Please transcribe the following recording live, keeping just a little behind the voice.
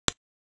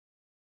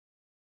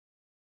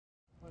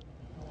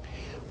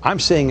I'm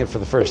seeing it for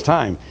the first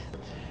time.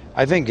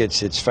 I think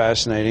it's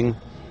fascinating.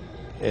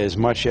 As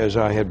much as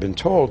I had been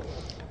told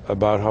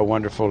about how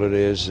wonderful it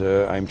is,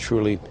 I'm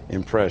truly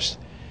impressed.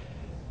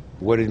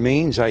 What it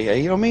means,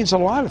 it means a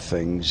lot of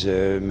things.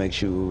 It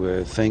makes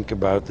you think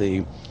about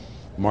the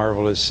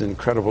marvelous,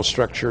 incredible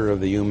structure of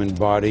the human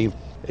body,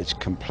 its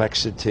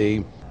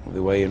complexity,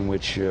 the way in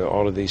which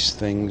all of these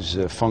things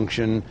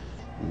function,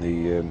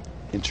 the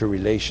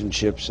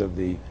interrelationships of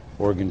the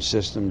organ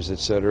systems,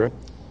 etc.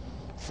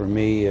 For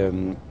me,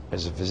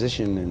 as a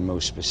physician, and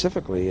most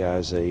specifically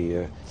as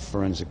a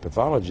forensic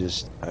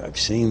pathologist, I've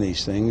seen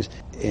these things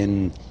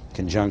in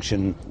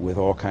conjunction with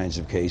all kinds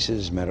of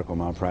cases: medical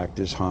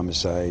malpractice,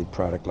 homicide,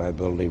 product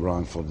liability,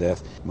 wrongful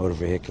death, motor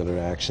vehicular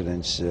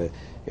accidents,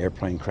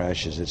 airplane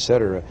crashes,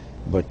 etc.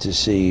 But to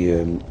see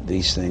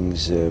these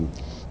things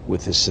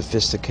with a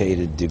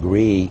sophisticated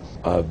degree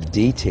of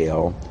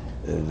detail,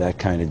 that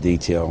kind of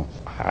detail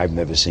I've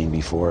never seen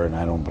before, and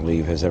I don't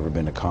believe has ever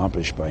been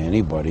accomplished by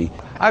anybody.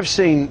 I've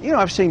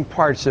seen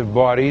parts of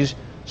bodies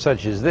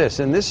such as this,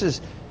 and this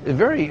is a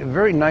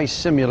very nice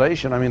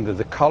simulation. I mean,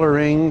 the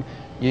coloring,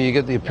 you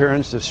get the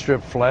appearance of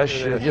stripped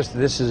flesh. Just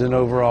this is an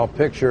overall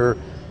picture: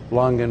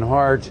 lung and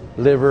heart,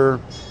 liver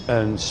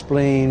and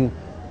spleen,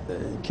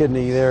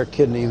 kidney there,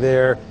 kidney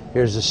there.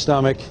 Here's the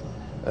stomach.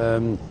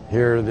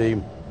 Here are the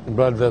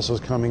blood vessels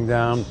coming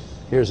down.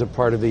 Here's a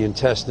part of the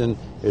intestine.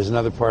 Here's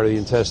another part of the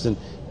intestine,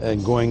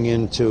 and going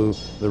into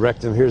the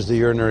rectum. Here's the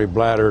urinary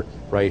bladder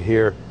right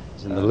here,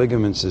 and the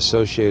ligaments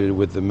associated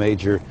with the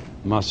major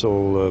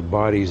muscle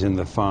bodies in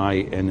the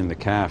thigh and in the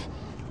calf.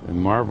 A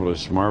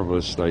marvelous,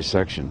 marvelous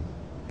dissection.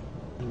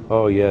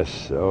 Oh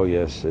yes,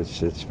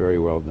 it's very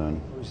well done.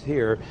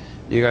 Here,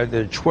 you got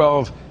the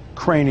 12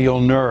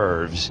 cranial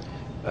nerves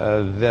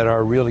that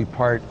are really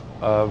part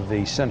of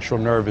the central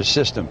nervous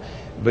system.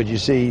 But you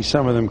see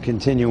some of them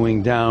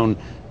continuing down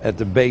at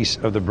the base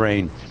of the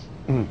brain.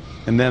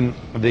 And then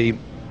the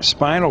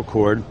spinal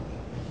cord,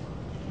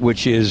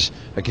 which is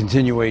a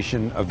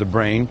continuation of the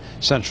brain,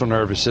 central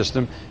nervous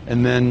system,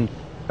 and then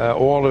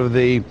all of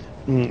the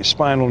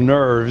spinal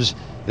nerves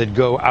that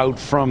go out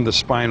from the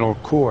spinal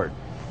cord.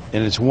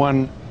 And it's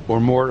one or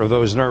more of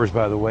those nerves,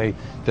 by the way,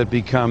 that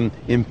become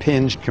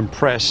impinged,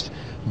 compressed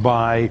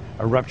by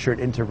a ruptured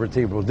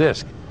intervertebral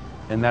disc.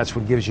 And that's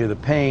what gives you the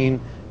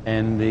pain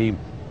and the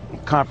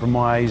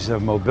compromise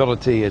of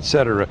mobility,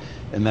 etc.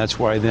 And that's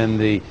why then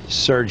the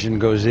surgeon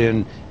goes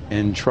in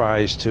and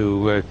tries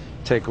to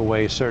take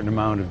away a certain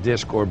amount of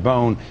disc or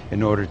bone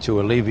in order to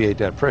alleviate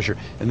that pressure.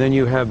 And then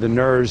you have the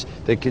nerves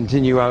that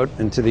continue out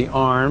into the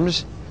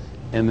arms,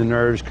 and the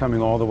nerves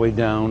coming all the way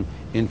down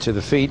into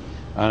the feet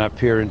and up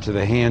here into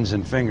the hands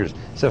and fingers.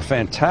 It's a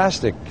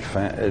fantastic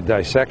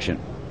dissection.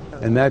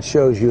 And that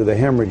shows you the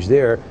hemorrhage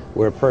there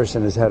where a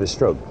person has had a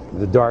stroke.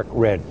 The dark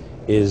red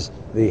is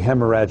the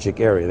hemorrhagic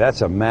area.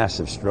 That's a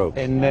massive stroke.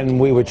 And then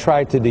we would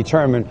try to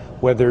determine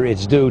whether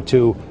it's due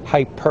to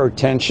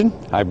hypertension,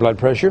 high blood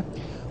pressure,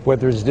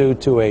 whether it's due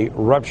to a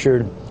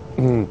ruptured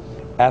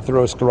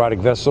atherosclerotic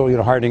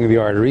vessel, hardening of the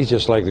arteries,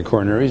 just like the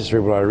coronaries,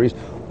 cerebral arteries,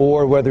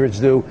 or whether it's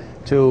due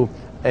to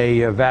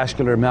a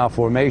vascular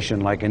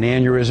malformation like an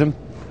aneurysm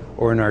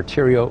or an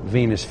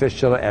arteriovenous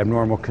fistula,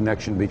 abnormal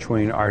connection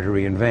between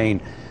artery and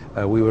vein.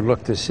 We would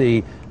look to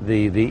see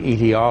the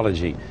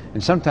etiology.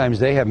 And sometimes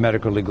they have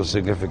medical legal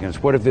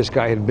significance. What if this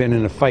guy had been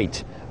in a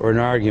fight or an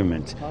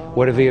argument?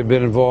 What if he had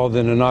been involved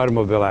in an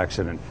automobile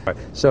accident?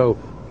 So,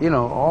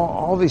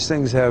 all these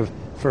things have,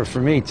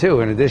 for me too,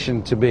 in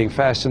addition to being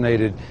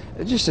fascinated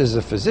just as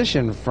a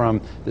physician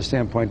from the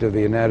standpoint of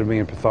the anatomy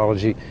and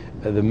pathology,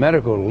 the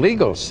medical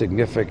legal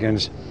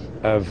significance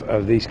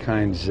of these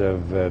kinds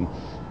of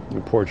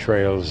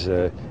portrayals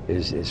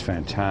is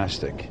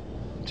fantastic,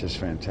 just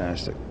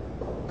fantastic.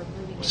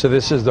 So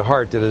this is the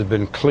heart that has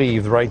been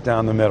cleaved right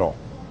down the middle,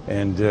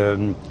 and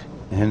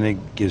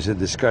it gives a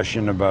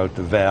discussion about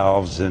the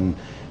valves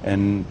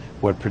and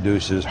what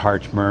produces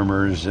heart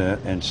murmurs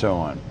and so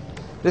on.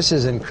 This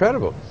is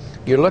incredible.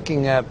 You're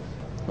looking at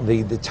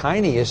the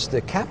tiniest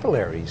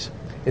capillaries.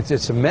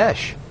 It's a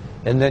mesh,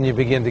 and then you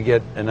begin to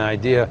get an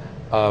idea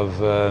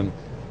of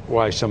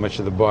why so much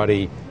of the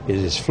body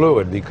is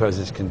fluid, because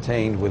it's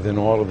contained within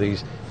all of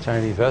these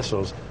tiny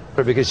vessels.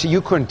 Because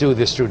you couldn't do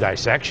this through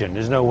dissection.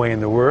 There's no way in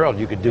the world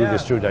you could do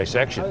this through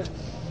dissection.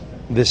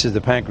 This is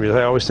the pancreas.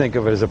 I always think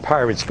of it as a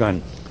pirate's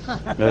gun.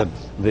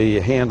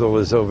 The handle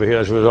is over here.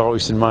 That's what was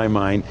always in my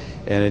mind,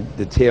 and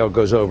the tail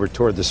goes over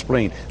toward the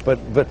spleen. But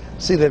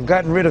see, they've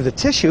gotten rid of the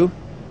tissue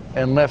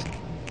and left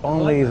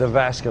only the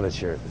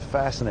vasculature. It's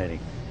fascinating.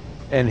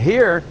 And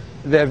here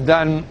they've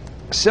done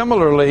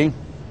similarly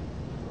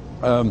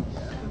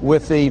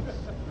with the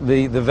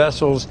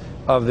vessels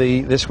of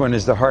this one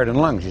is the heart and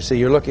lungs. You see,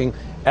 you're looking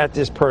at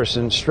this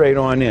person straight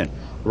on in.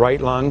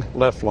 Right lung,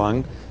 left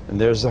lung, and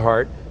there's the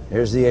heart.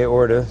 There's the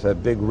aorta,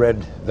 that big red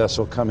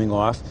vessel coming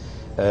off.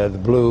 The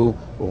blue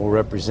will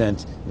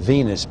represent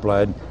venous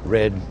blood.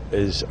 Red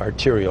is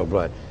arterial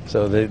blood.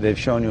 So they've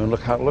shown you, and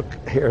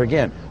look here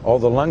again. All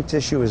the lung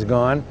tissue is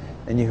gone,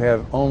 and you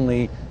have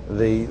only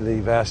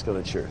the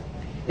vasculature.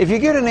 If you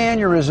get an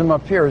aneurysm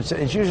up here,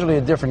 it's usually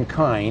a different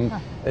kind,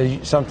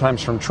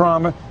 sometimes from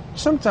trauma,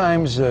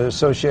 sometimes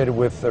associated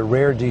with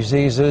rare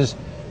diseases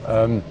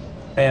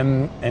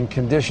and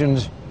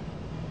conditions,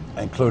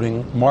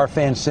 including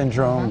Marfan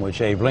syndrome, which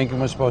Abe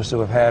Lincoln was supposed to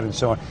have had, and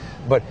so on.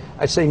 But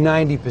I'd say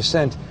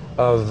 90%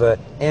 of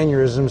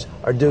aneurysms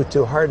are due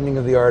to hardening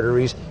of the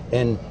arteries,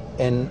 and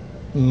the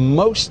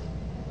most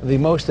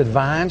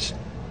advanced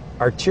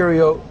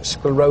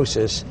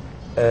arteriosclerosis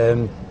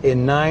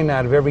in 9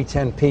 out of every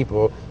 10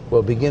 people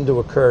will begin to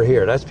occur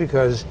here. That's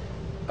because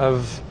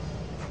of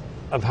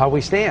how we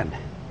stand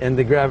and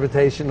the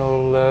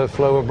gravitational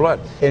flow of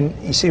blood. And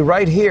you see,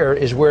 right here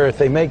is where, if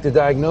they make the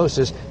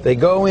diagnosis, they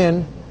go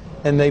in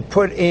and they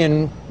put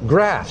in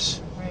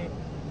grafts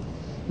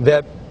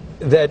that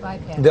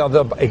they'll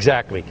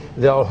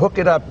hook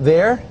it up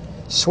there,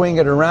 swing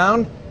it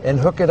around, and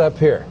hook it up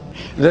here.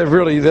 They've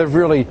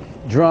really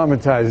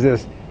dramatized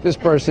this. This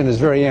person is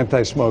very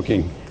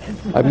anti-smoking.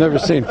 I've never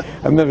seen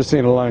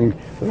a lung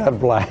that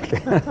black.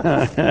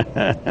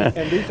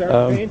 And these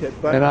are painted.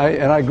 But and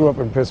I grew up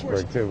in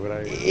Pittsburgh too.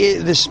 But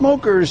the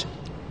smokers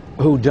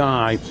who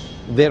die,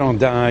 they don't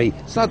die.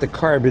 It's not the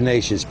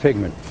carbonaceous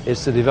pigment.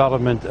 It's the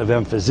development of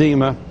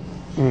emphysema,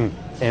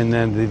 and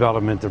then the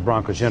development of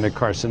bronchogenic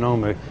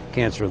carcinoma,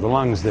 cancer of the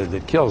lungs,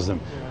 that kills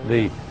them.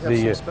 The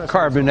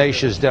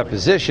carbonaceous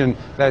deposition,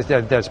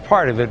 that's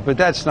part of it, but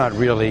that's not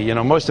really, you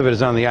know, most of it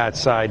is on the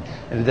outside,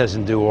 and it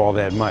doesn't do all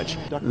that much.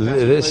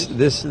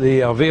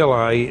 The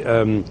alveoli,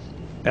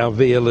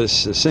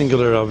 alveolus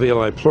singular,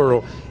 alveoli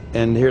plural,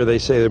 and here they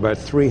say there are about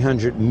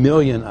 300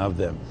 million of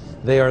them.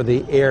 They are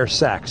the air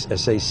sacs,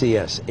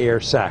 S-A-C-S, air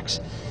sacs.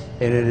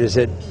 And it is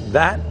at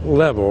that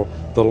level,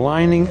 the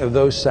lining of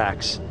those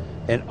sacs,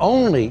 and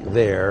only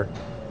there,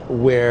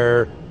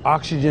 where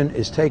oxygen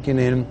is taken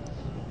in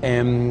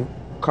and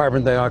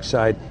carbon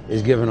dioxide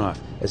is given off.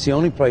 It's the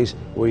only place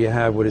where you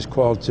have what is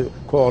called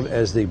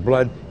as the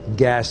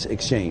blood-gas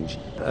exchange.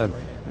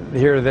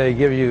 Here they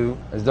give you,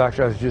 as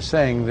Dr. was just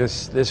saying,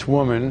 this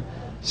woman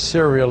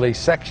serially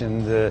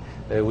sectioned,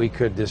 we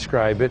could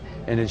describe it,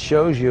 and it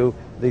shows you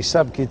the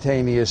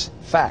subcutaneous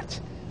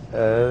fat,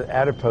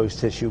 adipose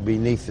tissue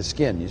beneath the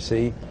skin. You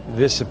see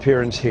this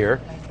appearance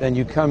here. Then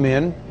you come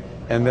in,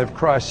 and they've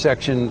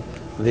cross-sectioned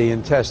the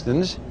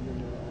intestines,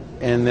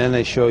 and then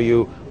they show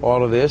you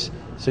all of this,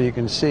 so you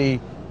can see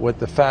what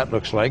the fat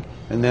looks like,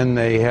 and then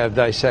they have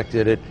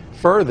dissected it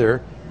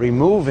further,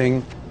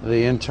 removing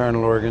the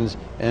internal organs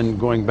and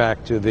going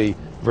back to the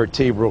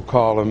vertebral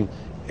column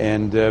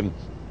and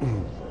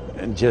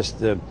just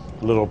the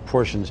little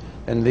portions.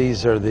 And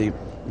these are the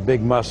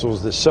big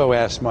muscles, the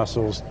psoas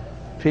muscles,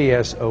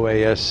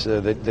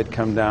 PSOAS, that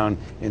come down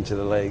into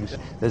the legs.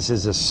 This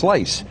is a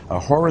slice, a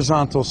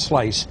horizontal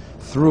slice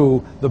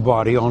through the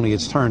body, only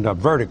it's turned up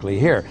vertically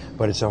here,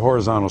 but it's a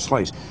horizontal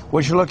slice.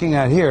 What you're looking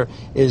at here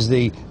is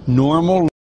the normal